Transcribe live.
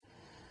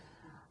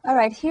All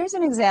right, here's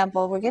an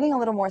example. We're getting a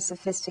little more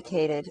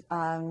sophisticated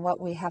on what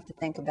we have to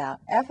think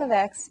about. F of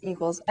x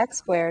equals x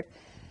squared,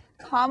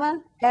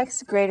 comma,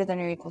 x greater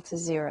than or equal to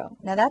 0.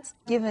 Now that's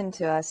given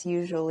to us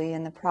usually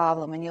in the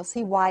problem, and you'll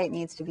see why it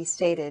needs to be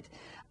stated.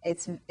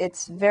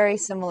 It's very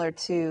similar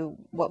to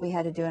what we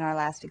had to do in our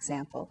last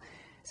example.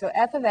 So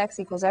f of x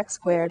equals x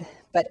squared,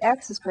 but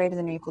x is greater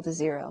than or equal to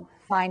 0.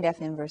 Find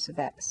f inverse of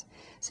x.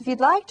 So if you'd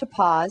like to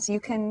pause, you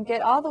can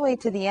get all the way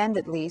to the end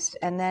at least,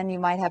 and then you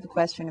might have a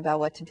question about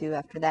what to do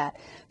after that.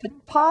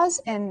 But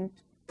pause and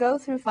go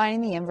through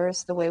finding the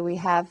inverse the way we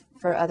have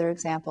for other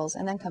examples,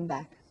 and then come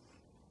back.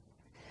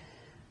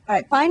 All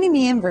right, finding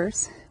the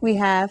inverse, we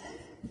have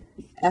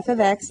f of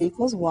x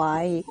equals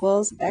y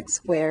equals x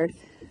squared,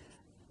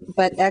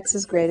 but x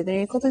is greater than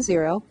or equal to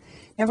 0.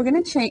 Now we're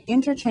going to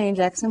interchange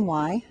x and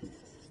y,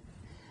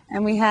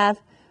 and we have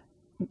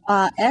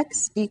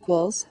x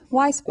equals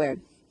y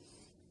squared.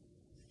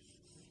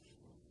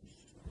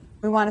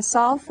 We want to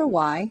solve for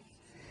y,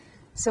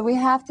 so we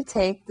have to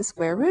take the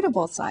square root of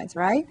both sides,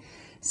 right?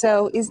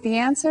 So is the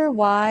answer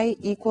y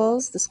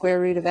equals the square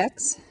root of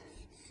x?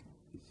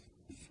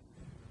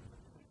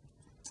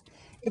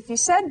 If you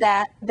said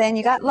that, then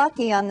you got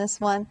lucky on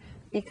this one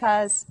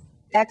because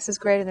x is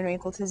greater than or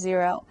equal to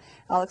 0.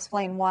 I'll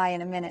explain why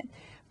in a minute.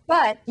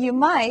 But you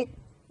might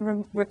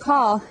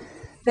recall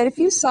that if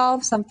you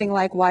solve something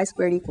like y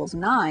squared equals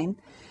 9,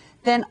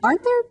 then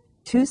aren't there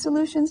two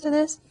solutions to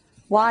this?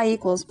 Y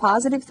equals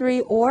positive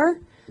 3,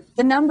 or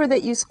the number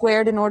that you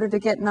squared in order to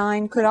get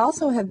 9 could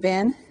also have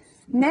been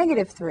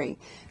negative 3.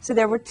 So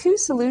there were two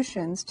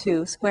solutions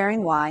to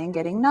squaring y and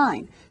getting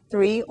 9,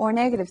 3 or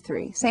negative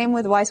 3. Same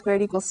with y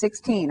squared equals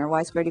 16 or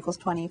y squared equals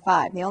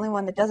 25. The only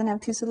one that doesn't have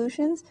two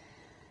solutions,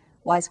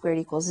 y squared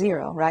equals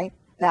 0, right?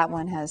 That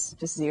one has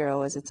just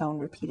 0 as its own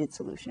repeated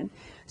solution.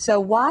 So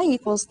y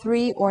equals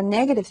 3 or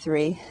negative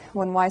 3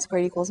 when y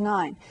squared equals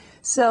 9.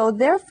 So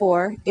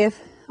therefore,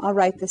 I'll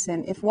write this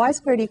in, if y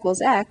squared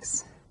equals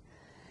x,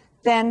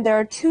 then there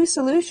are two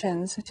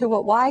solutions to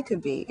what y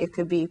could be. It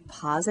could be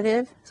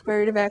positive square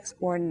root of x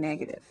or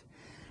negative.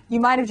 You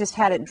might have just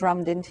had it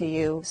drummed into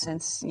you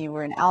since you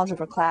were in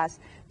algebra class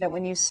that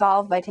when you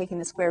solve by taking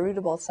the square root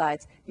of both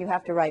sides, you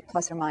have to write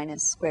plus or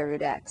minus square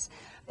root x.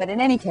 But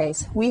in any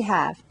case, we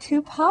have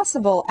two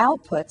possible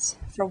outputs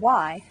for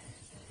y,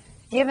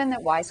 given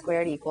that y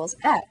squared equals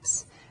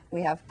x.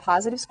 We have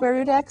positive square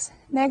root x,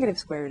 negative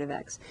square root of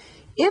x.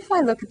 If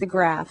I look at the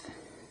graph,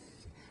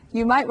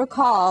 you might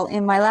recall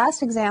in my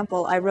last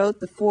example, I wrote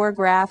the four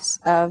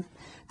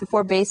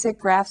basic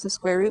graphs of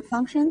square root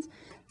functions.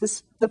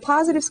 The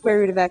positive square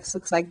root of x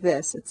looks like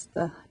this. It's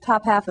the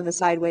top half of a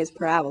sideways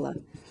parabola.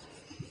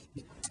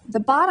 The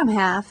bottom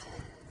half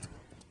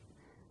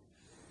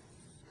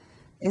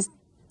is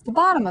the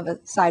bottom of a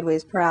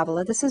sideways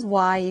parabola. This is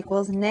y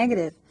equals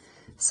negative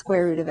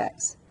square root of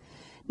x.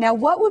 Now,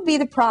 what would be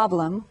the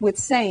problem with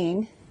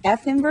saying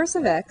f inverse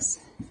of x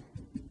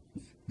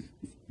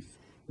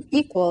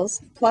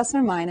equals plus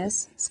or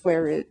minus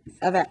square root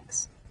of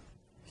x?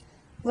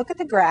 Look at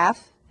the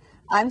graph.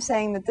 I'm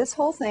saying that this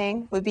whole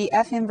thing would be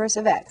f inverse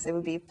of x. It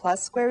would be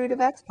plus square root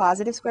of x,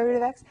 positive square root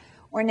of x,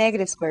 or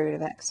negative square root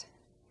of x.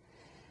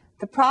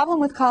 The problem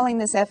with calling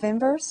this f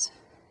inverse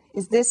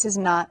is this is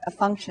not a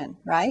function,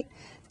 right?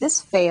 This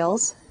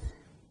fails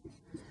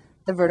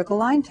the vertical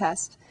line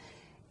test.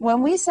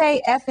 When we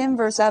say f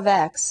inverse of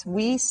x,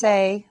 we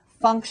say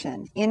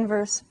function,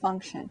 inverse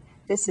function.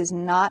 This is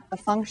not a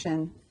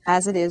function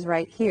as it is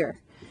right here.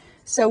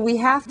 So we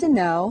have to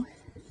know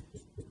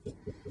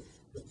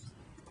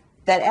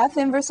that f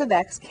inverse of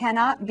x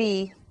cannot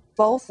be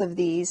both of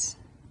these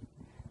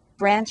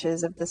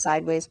branches of the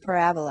sideways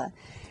parabola.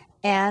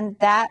 And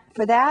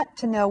for that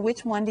to know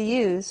which one to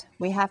use,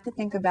 we have to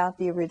think about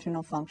the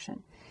original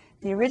function.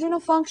 The original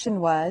function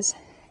was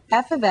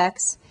f of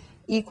x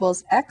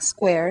equals x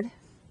squared.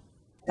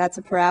 That's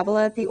a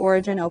parabola at the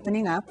origin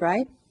opening up,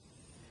 right?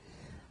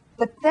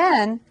 But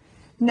then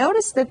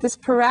notice that this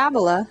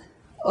parabola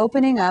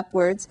opening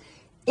upwards,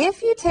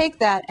 if you take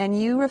that and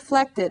you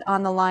reflect it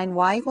on the line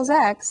y equals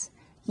x,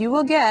 you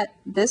will get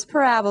this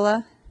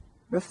parabola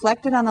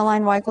reflected on the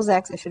line y equals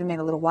x. I should have made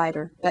it a little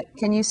wider, but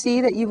can you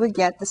see that you would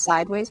get the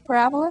sideways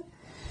parabola?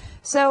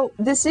 So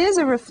this is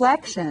a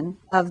reflection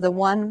of the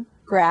one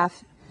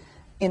graph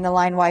in the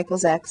line y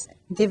equals x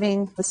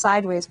giving the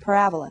sideways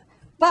parabola.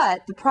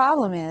 But the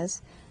problem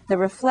is the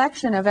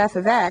reflection of f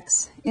of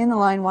x in the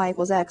line y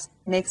equals x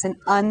makes an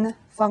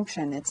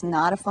unfunction. It's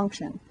not a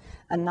function,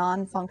 a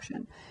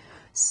non-function.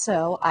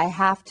 So I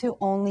have to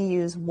only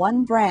use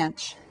one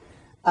branch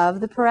of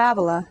the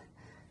parabola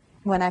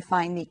when I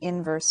find the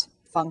inverse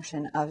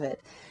function of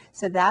it.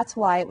 So that's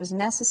why it was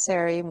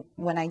necessary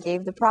when I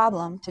gave the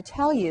problem to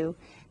tell you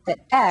that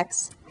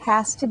x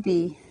has to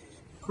be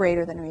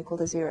greater than or equal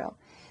to 0.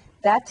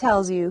 That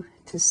tells you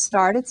to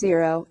start at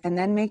 0 and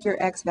then make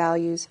your x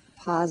values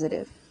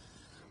positive.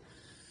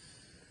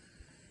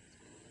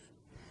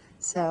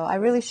 So I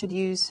really should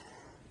use,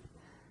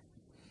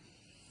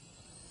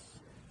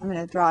 I'm going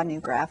to draw a new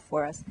graph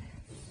for us.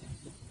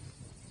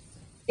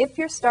 If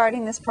you're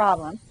starting this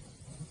problem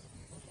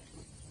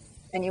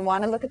and you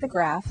want to look at the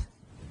graph,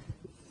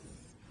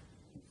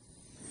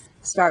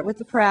 start with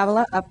the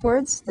parabola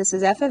upwards. This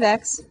is f of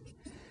x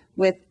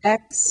with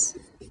x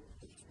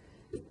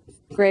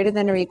greater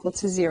than or equal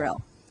to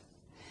 0.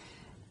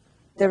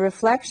 The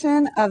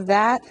reflection of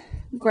that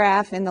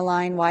graph in the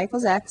line y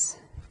equals x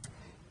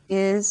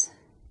is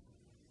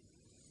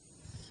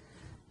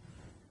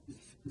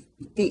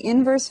the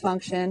inverse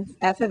function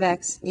f of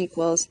x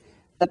equals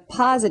the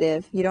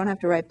positive, you don't have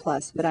to write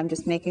plus, but I'm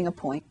just making a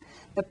point,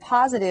 the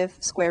positive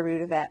square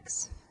root of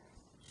x.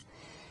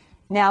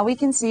 Now we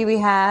can see we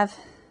have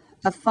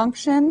a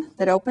function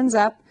that opens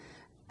up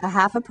a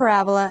half a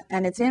parabola,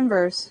 and its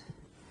inverse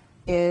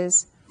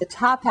is the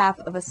top half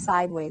of a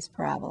sideways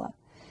parabola.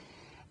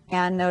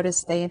 And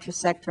notice they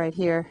intersect right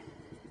here.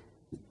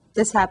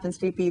 This happens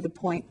to be the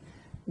point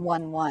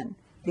 1, 1,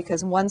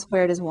 because 1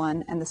 squared is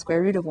 1 and the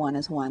square root of 1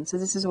 is 1. So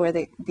this is where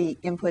the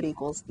input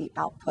equals the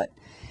output.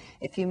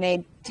 If you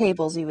made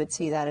tables, you would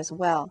see that as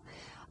well.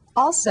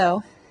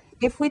 Also,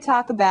 if we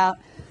talk about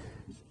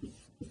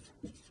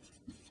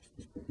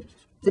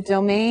the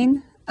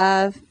domain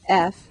of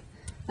f,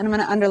 and I'm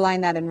going to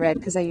underline that in red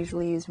because I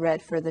usually use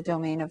red for the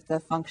domain of the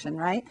function,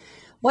 right?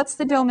 What's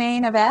the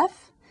domain of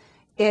f?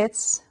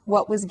 It's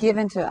what was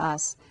given to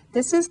us.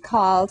 This is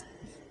called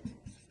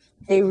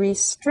a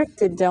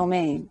restricted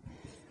domain.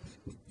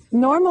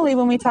 Normally,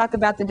 when we talk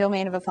about the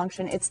domain of a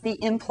function, it's the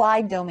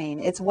implied domain.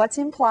 It's what's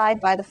implied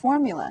by the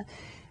formula.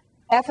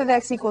 F of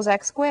x equals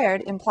x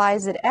squared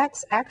implies that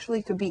x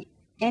actually could be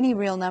any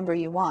real number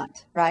you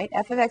want, right?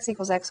 F of x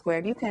equals x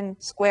squared. You can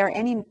square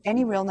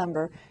any real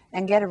number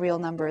and get a real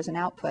number as an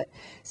output.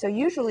 So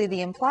usually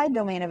the implied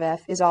domain of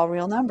f is all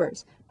real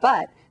numbers.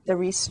 But the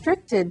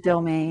restricted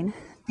domain,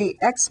 the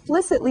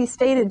explicitly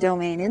stated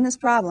domain in this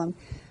problem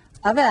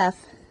of f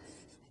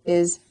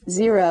is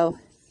 0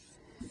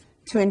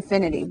 to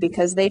infinity,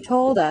 because they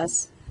told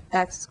us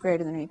x is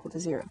greater than or equal to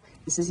 0.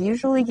 This is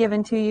usually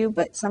given to you,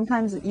 but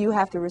sometimes you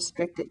have to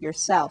restrict it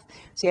yourself.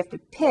 So you have to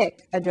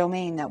pick a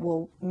domain that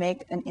will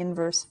make an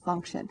inverse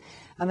function.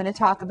 I'm going to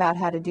talk about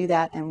how to do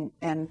that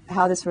and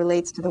how this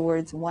relates to the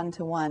words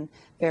one-to-one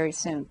very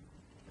soon.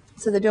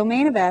 So the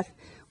domain of f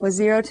was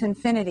 0 to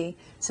infinity.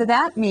 So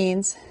that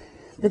means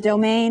the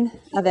domain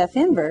of f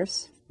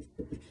inverse,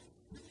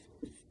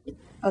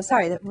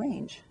 the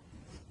range.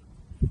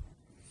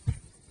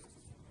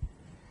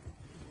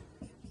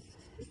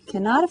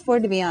 Cannot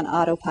afford to be on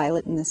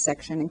autopilot in this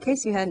section, in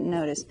case you hadn't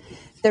noticed.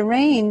 The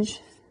range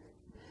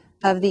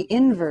of the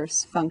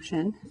inverse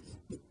function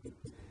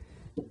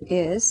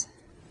is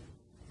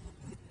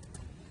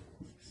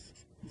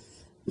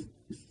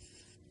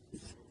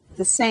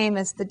the same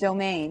as the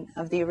domain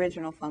of the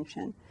original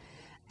function.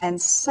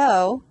 And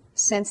so,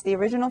 since the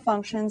original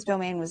function's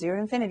domain was 0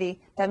 to infinity,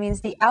 that means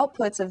the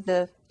outputs of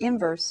the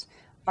inverse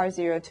are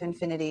 0 to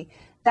infinity.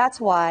 That's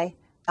why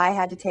I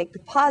had to take the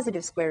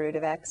positive square root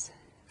of x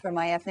for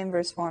my f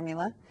inverse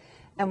formula,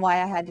 and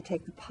why I had to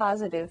take the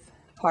positive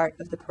part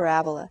of the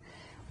parabola.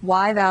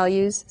 Y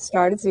values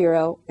start at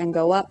 0 and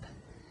go up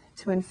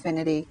to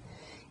infinity.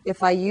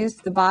 If I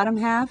used the bottom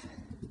half,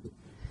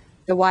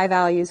 the y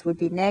values would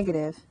be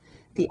negative.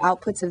 The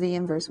outputs of the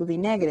inverse would be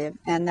negative,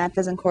 and that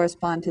doesn't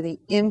correspond to the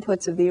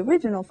inputs of the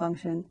original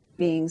function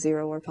being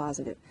 0 or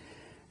positive.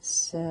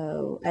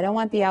 So I don't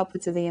want the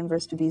outputs of the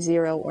inverse to be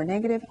 0 or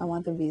negative. I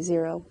want them to be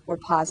 0 or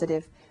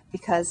positive,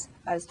 because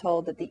I was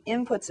told that the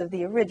inputs of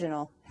the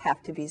original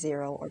have to be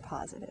 0 or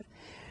positive.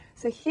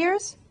 So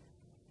here's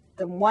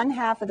the one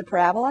half of the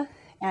parabola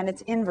and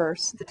its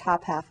inverse, the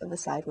top half of the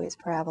sideways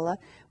parabola.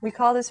 We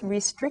call this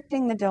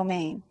restricting the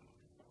domain.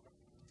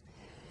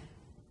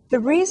 The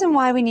reason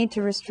why we need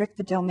to restrict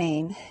the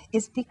domain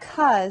is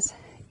because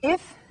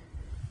if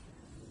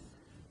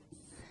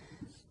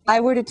I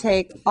were to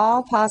take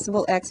all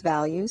possible x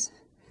values,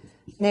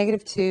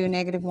 -2,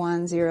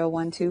 -1, 0,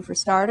 1, 2 for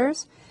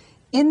starters,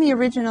 in the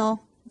original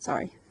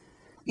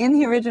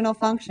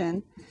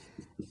function,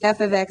 f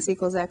of x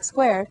equals x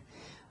squared,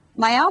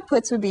 my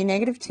outputs would be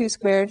 -2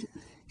 squared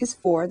is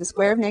 4, the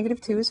square of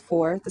 -2 is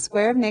 4, the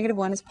square of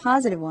 -1 is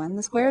 +1,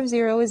 the square of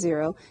 0 is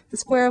 0, the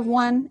square of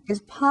 1 is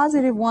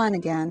 +1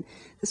 again,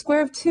 the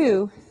square of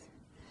 2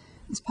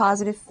 is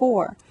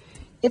 +4.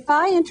 If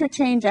I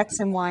interchange x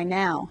and y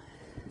now,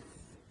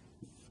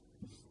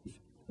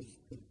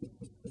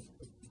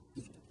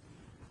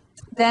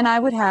 then I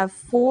would have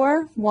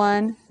 4,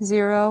 1,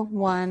 0,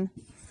 1,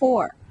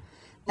 4.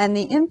 And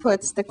the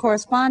inputs that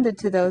corresponded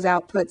to those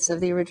outputs of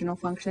the original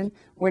function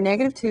were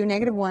 -2,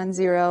 -1,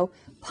 0,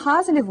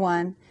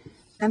 +1,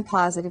 and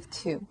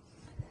 +2.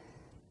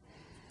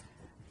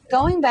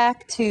 Going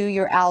back to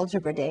your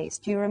algebra days,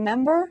 do you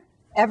remember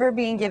ever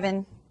being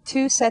given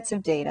two sets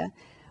of data,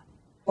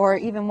 or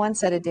even one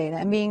set of data,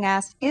 and being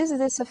asked, is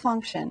this a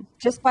function,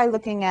 just by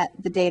looking at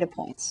the data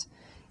points?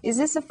 Is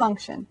this a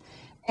function?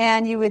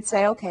 And you would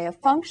say, okay, a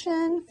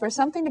function, for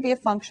something to be a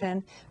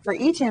function, for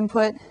each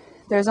input,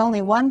 there's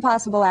only one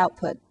possible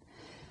output.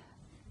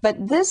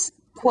 But this,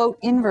 quote,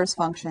 inverse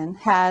function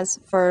has,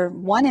 for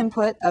one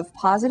input of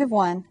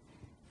 +1,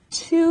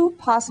 two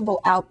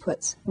possible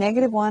outputs,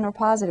 -1 or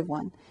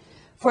 +1.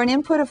 For an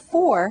input of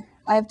 4,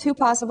 I have two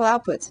possible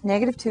outputs,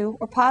 -2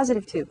 or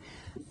 +2.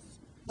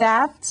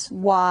 That's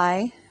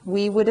why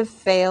we would have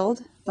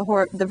failed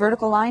the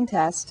vertical line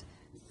test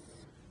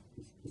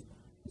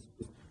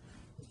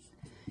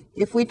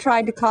if we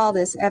tried to call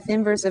this f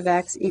inverse of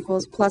x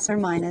equals plus or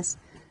minus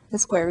the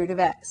square root of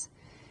x.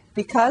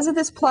 Because of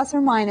this plus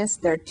or minus,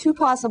 there are two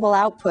possible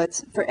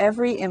outputs for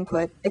every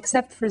input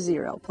except for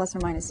 0. Plus or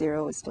minus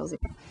 0 is still 0.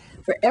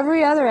 For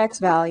every other x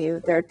value,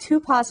 there are two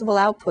possible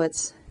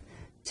outputs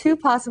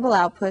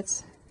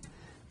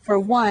for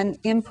one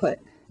input.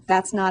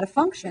 That's not a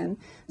function,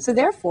 so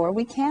therefore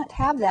we can't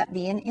have that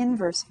be an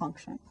inverse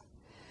function.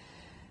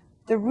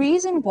 The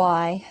reason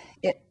why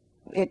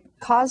it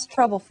caused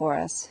trouble for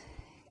us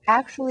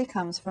actually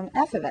comes from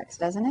f of x,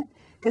 doesn't it?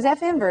 Because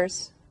f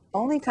inverse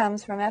only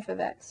comes from f of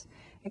x.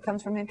 It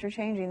comes from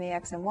interchanging the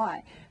x and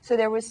y. So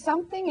there was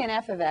something in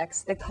f of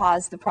x that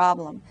caused the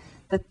problem.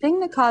 The thing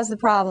that caused the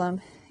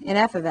problem in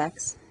f of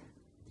x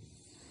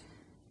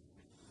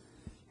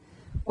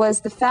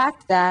was the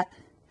fact that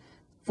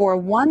for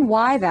one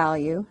y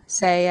value,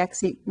 say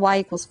y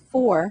equals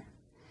 4,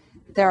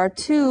 there are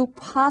two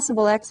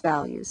possible x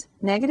values,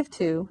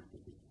 -2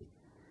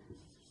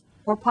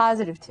 or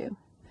 +2.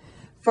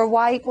 For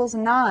y equals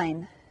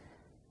 9,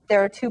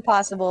 there are two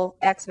possible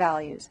x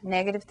values,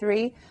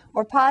 -3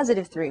 or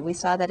 +3. We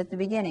saw that at the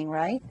beginning,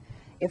 right?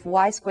 If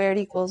x squared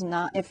equals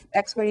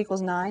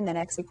 9, then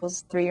x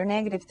equals 3 or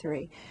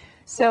 -3.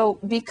 So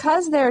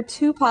because there are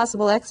two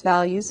possible x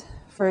values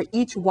for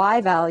each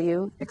y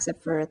value,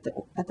 except for at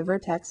the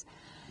vertex,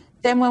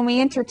 then when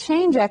we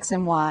interchange x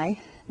and y,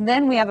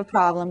 then we have a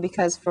problem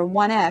because for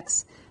one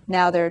x,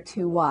 now there are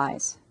two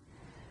y's.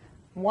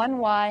 One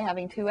y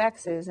having two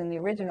x's in the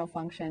original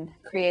function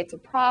creates a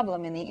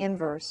problem in the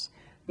inverse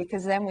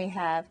because then we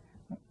have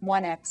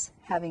one x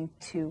having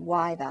two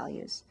y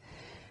values.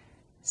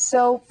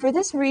 So for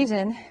this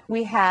reason,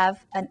 we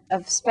have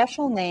a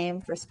special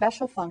name for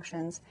special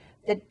functions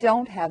that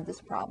don't have this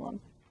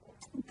problem.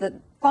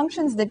 The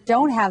functions that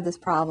don't have this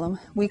problem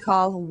we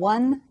call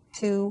 1,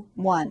 2,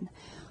 1.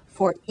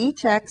 For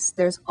each x,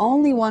 there's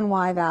only one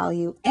y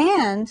value,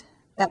 and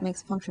that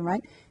makes a function,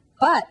 right?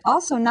 But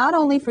also, not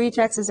only for each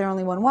x is there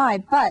only one y,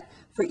 but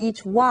for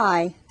each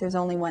y, there's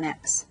only one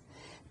x.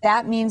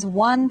 That means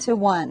 1 to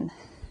 1.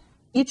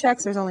 Each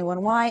x, there's only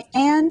one y,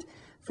 and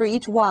for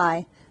each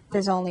y,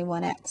 there's only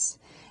one x.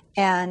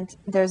 And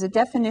there's a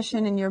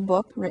definition in your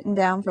book written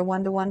down for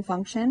 1-to-1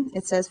 function.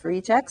 It says for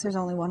each x, there's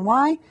only one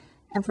y,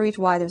 and for each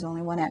y, there's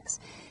only one x.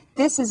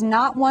 This is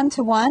not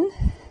 1-to-1,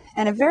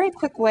 and a very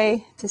quick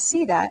way to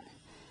see that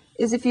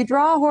is if you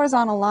draw a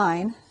horizontal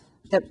line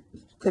that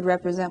could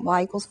represent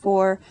y equals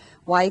 4,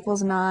 y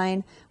equals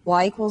 9,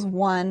 y equals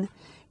 1.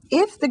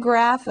 If the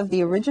graph of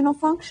the original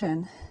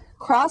function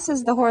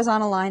crosses the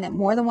horizontal line at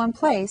more than one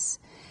place,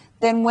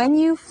 then when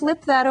you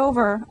flip that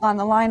over on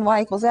the line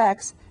y equals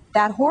x,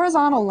 that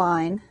horizontal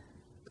line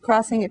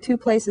crossing at two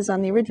places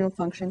on the original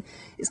function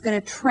is going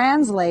to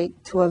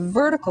translate to a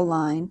vertical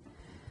line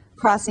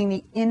crossing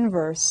the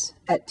inverse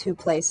at two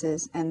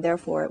places, and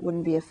therefore it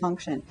wouldn't be a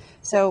function.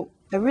 So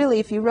really,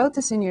 if you wrote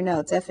this in your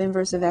notes, f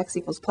inverse of x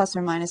equals plus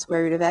or minus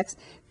square root of x,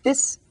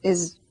 this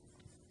is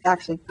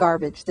actually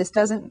garbage. This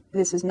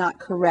is not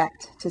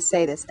correct to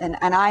say this, and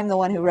I'm the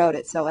one who wrote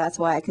it, so that's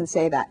why I can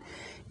say that.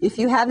 If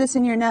you have this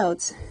in your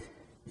notes,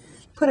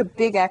 put a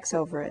big X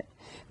over it,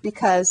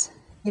 because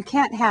you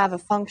can't have a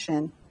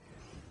function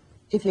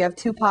if you have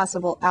two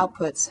possible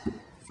outputs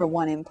for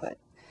one input.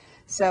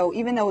 So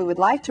even though we would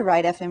like to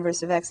write f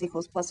inverse of x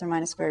equals plus or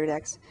minus square root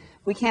x,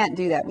 we can't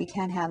do that. We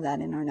can't have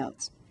that in our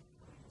notes.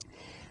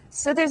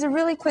 So there's a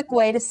really quick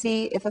way to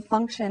see if a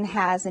function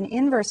has an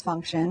inverse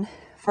function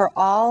for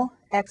all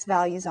x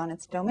values on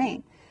its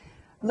domain.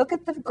 Look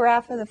at the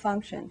graph of the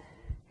function.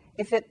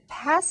 If it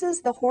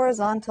passes the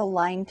horizontal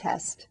line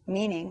test,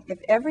 meaning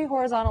if every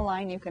horizontal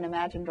line you can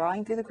imagine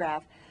drawing through the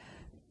graph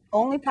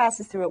only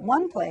passes through at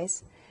one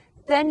place,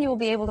 then you'll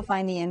be able to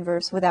find the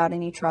inverse without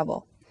any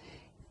trouble.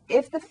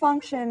 If the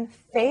function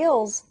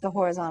fails the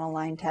horizontal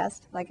line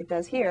test, like it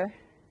does here,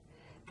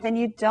 then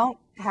you don't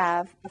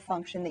have a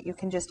function that you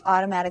can just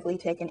automatically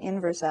take an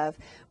inverse of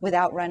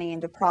without running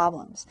into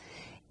problems.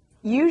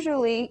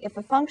 Usually, if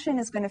a function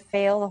is going to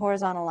fail the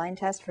horizontal line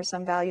test for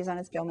some values on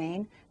its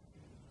domain,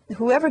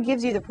 whoever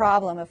gives you the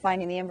problem of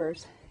finding the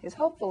inverse is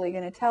hopefully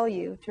going to tell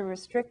you to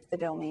restrict the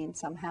domain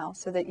somehow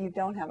so that you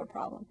don't have a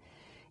problem.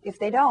 If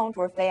they don't,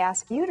 or if they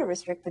ask you to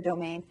restrict the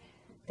domain,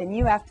 then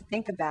you have to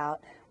think about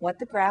what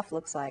the graph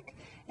looks like,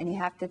 and you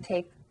have to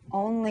take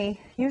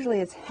only, usually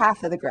it's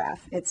half of the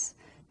graph. It's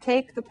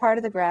take the part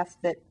of the graph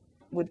that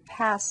would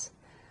pass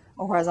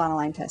a horizontal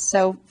line test.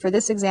 So for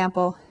this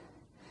example,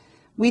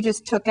 we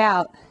just took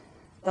out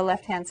the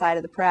left-hand side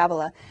of the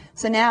parabola.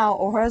 So now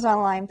a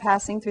horizontal line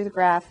passing through the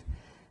graph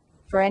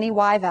for any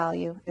y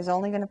value is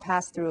only going to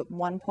pass through at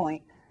one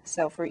point.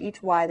 So for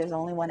each y, there's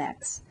only one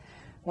x.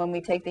 When we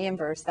take the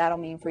inverse, that'll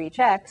mean for each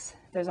x,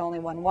 there's only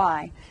one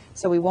y.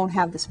 So we won't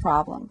have this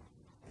problem.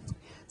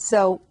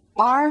 So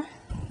our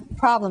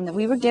problem that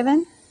we were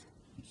given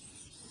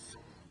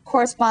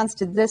corresponds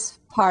to this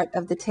part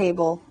of the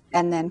table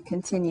and then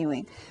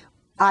continuing.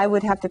 I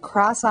would have to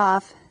cross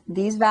off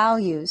these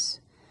values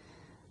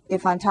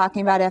if I'm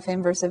talking about f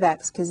inverse of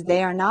x, because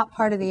they are not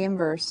part of the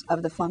inverse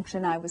of the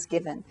function I was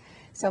given.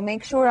 So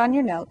make sure on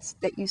your notes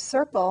that you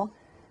circle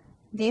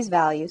these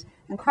values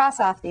and cross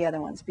off the other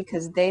ones,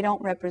 because they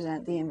don't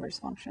represent the inverse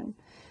function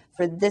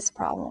for this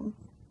problem.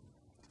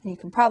 And you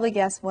can probably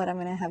guess what I'm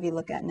going to have you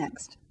look at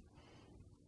next.